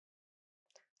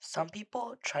Some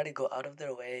people try to go out of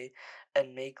their way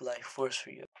and make life worse for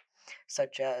you,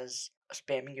 such as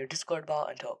spamming your Discord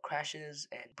bot until it crashes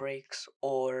and breaks,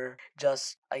 or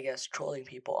just, trolling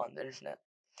people on the internet.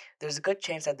 There's a good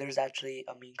chance that there's actually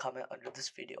a mean comment under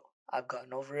this video. I've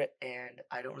gotten over it and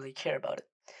I don't really care about it.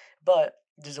 But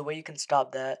there's a way you can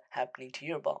stop that happening to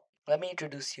your bot. Let me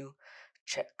introduce you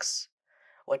checks.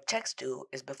 What checks do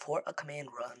is before a command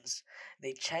runs,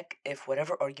 they check if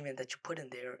whatever argument that you put in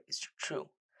there is true.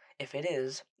 If it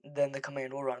is, then the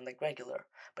command will run like regular,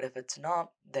 but if it's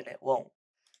not, then it won't.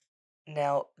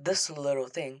 Now, this little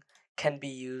thing can be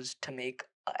used to make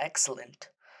excellent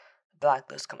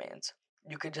blacklist commands.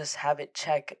 You could just have it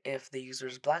check if the user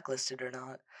is blacklisted or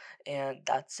not, and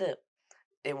that's it.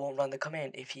 It won't run the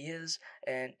command if he is,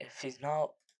 and if he's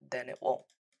not, then it won't.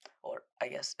 Or I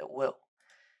guess it will.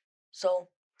 So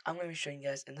I'm going to be showing you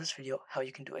guys in this video how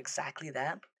you can do exactly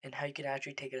that and how you can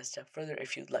actually take it a step further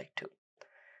if you'd like to.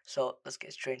 So let's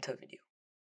get straight into the video.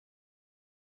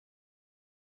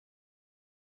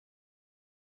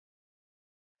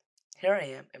 Here I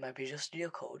am in my Visual Studio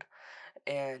Code,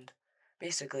 and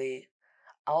basically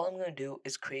all I'm going to do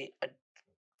is create a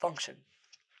function.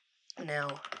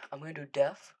 Now I'm going to do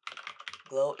def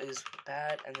glow is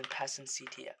bad and then pass in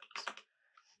ctx.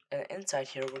 And inside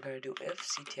here we're going to do if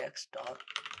ctx dot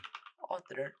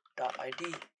author dot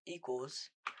id equals,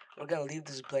 we're going to leave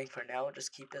this blank for now,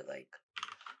 just keep it like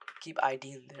keep id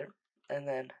in there, and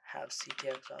then have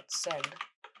ctx dot send,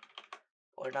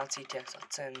 or not ctx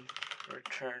dot send,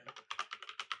 return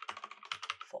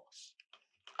false.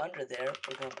 Under there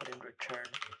we're going to put in return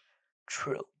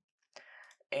true.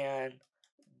 And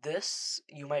this,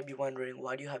 you might be wondering,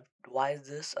 why is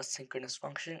this a synchronous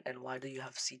function and why do you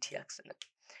have ctx in it?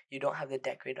 You don't have the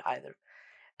decorator either.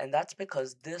 And that's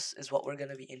because this is what we're going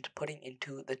to be putting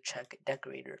into the check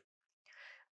decorator.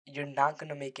 You're not going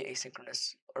to make it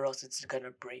asynchronous or else it's going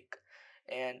to break.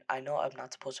 And I know I'm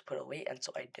not supposed to put a wait, and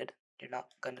so I did. You're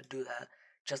not going to do that,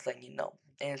 just letting you know.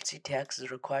 And ctx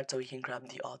is required so we can grab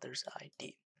the author's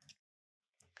ID.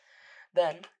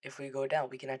 Then, if we go down,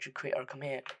 we can actually create our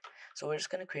command. So we're just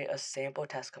going to create a sample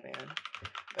test command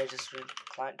by just doing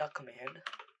client.command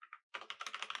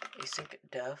async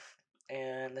def,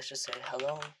 and let's just say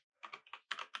hello,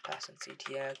 pass in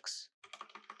ctx,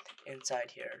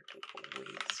 inside here to wait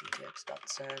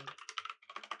ctx.send,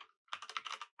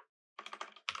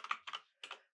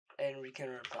 and we can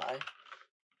reply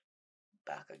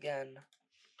back again,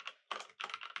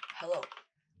 hello,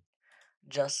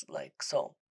 just like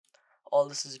so. All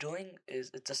this is doing is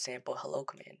it's a sample hello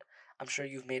command. I'm sure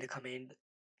you've made a command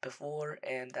before,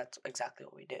 and that's exactly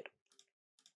what we did.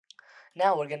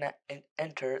 Now we're gonna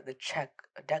enter the check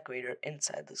decorator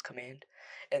inside this command,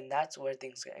 and that's where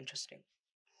things get interesting.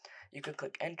 You could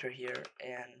click enter here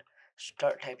and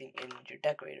start typing in your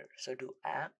decorator. So do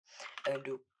app and then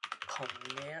do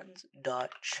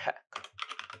commands.check.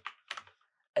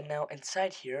 And now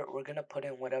inside here, we're gonna put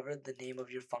in whatever the name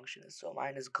of your function is. So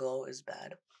mine is glow is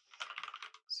bad.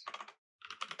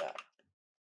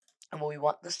 And what we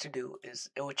want this to do is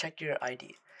it will check your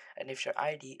ID. And if your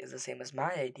ID is the same as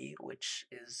my ID, which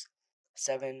is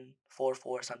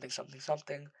 744 something something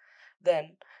something,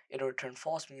 then it'll return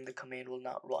false, meaning the command will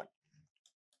not run.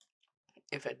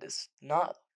 If it is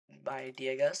not my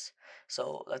ID, I guess,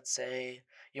 so let's say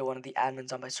you're one of the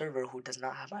admins on my server who does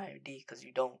not have my ID, because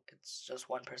you don't, it's just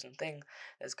one person thing,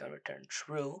 that's going to return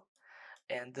true,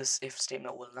 and this if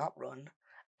statement will not run,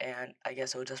 and I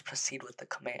guess it will just proceed with the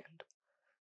command.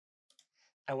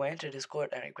 I went into Discord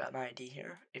and I grabbed my ID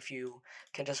here. If you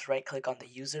can just right click on the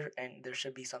user and there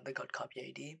should be something called copy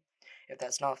ID. If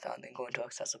that's not found, then go into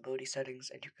accessibility settings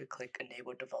and you could click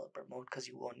enable developer mode because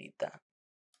you will need that.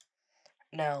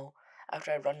 Now,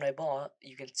 after I run my bot,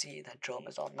 you can see that Jerome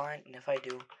is online, and if I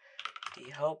do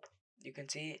help, you can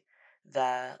see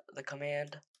that the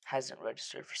command hasn't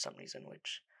registered for some reason,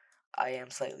 which I am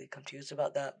slightly confused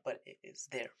about that, but it is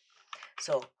there.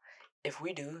 So if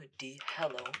we do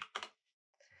hello,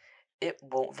 it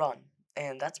won't run,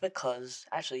 and that's because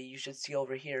actually you should see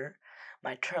over here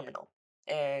my terminal,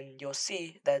 and you'll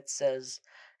see that says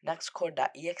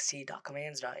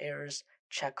nextcord.exe.commands.errors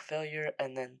check failure,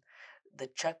 and then the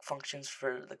check functions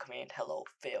for the command hello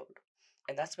failed.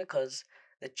 And that's because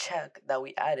the check that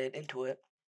we added into it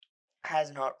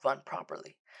has not run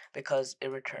properly because it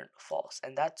returned false,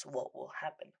 and that's what will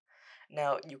happen.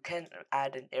 Now you can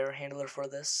add an error handler for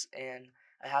this, and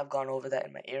I have gone over that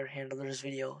in my error handlers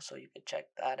video, so you can check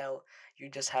that out. You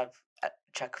just have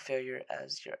check failure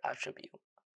as your attribute.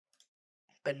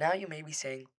 But now you may be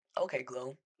saying, okay,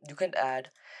 Glow, you can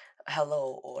add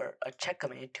hello or a check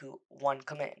command to one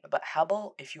command. But how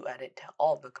about if you add it to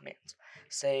all the commands?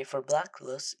 Say for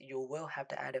blacklist, you will have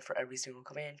to add it for every single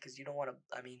command because you don't want to,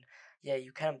 yeah,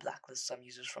 you can blacklist some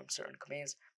users from certain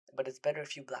commands, but it's better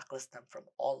if you blacklist them from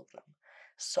all of them.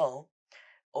 So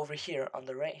over here on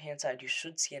the right hand side, you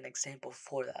should see an example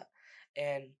for that.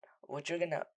 And what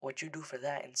you do for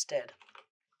that instead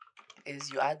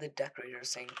is you add the decorator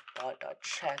saying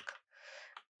dot.check,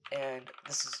 and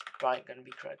this is probably going to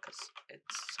be correct because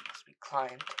it's supposed to be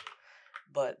client,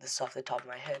 but this is off the top of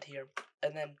my head here.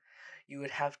 And then you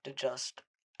would have to just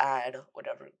add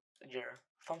whatever your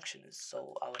function is.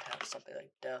 So I would have something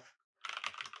like def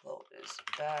flow is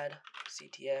bad,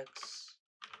 ctx,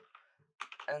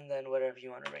 and then whatever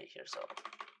you want to write here. So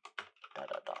dot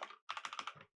dot dot.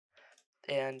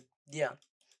 And yeah,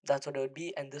 that's what it would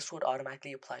be, and this would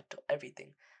automatically apply to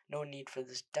everything. No need for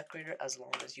this decorator as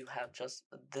long as you have just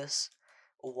this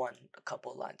one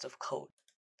couple lines of code.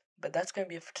 But that's going to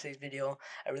be it for today's video.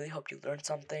 I really hope you learned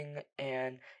something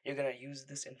and you're going to use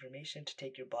this information to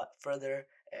take your bot further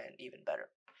and even better.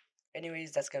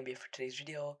 Anyways, that's going to be it for today's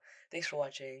video. Thanks for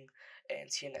watching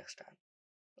and see you next time.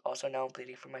 Also, now I'm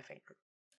bleeding from my finger.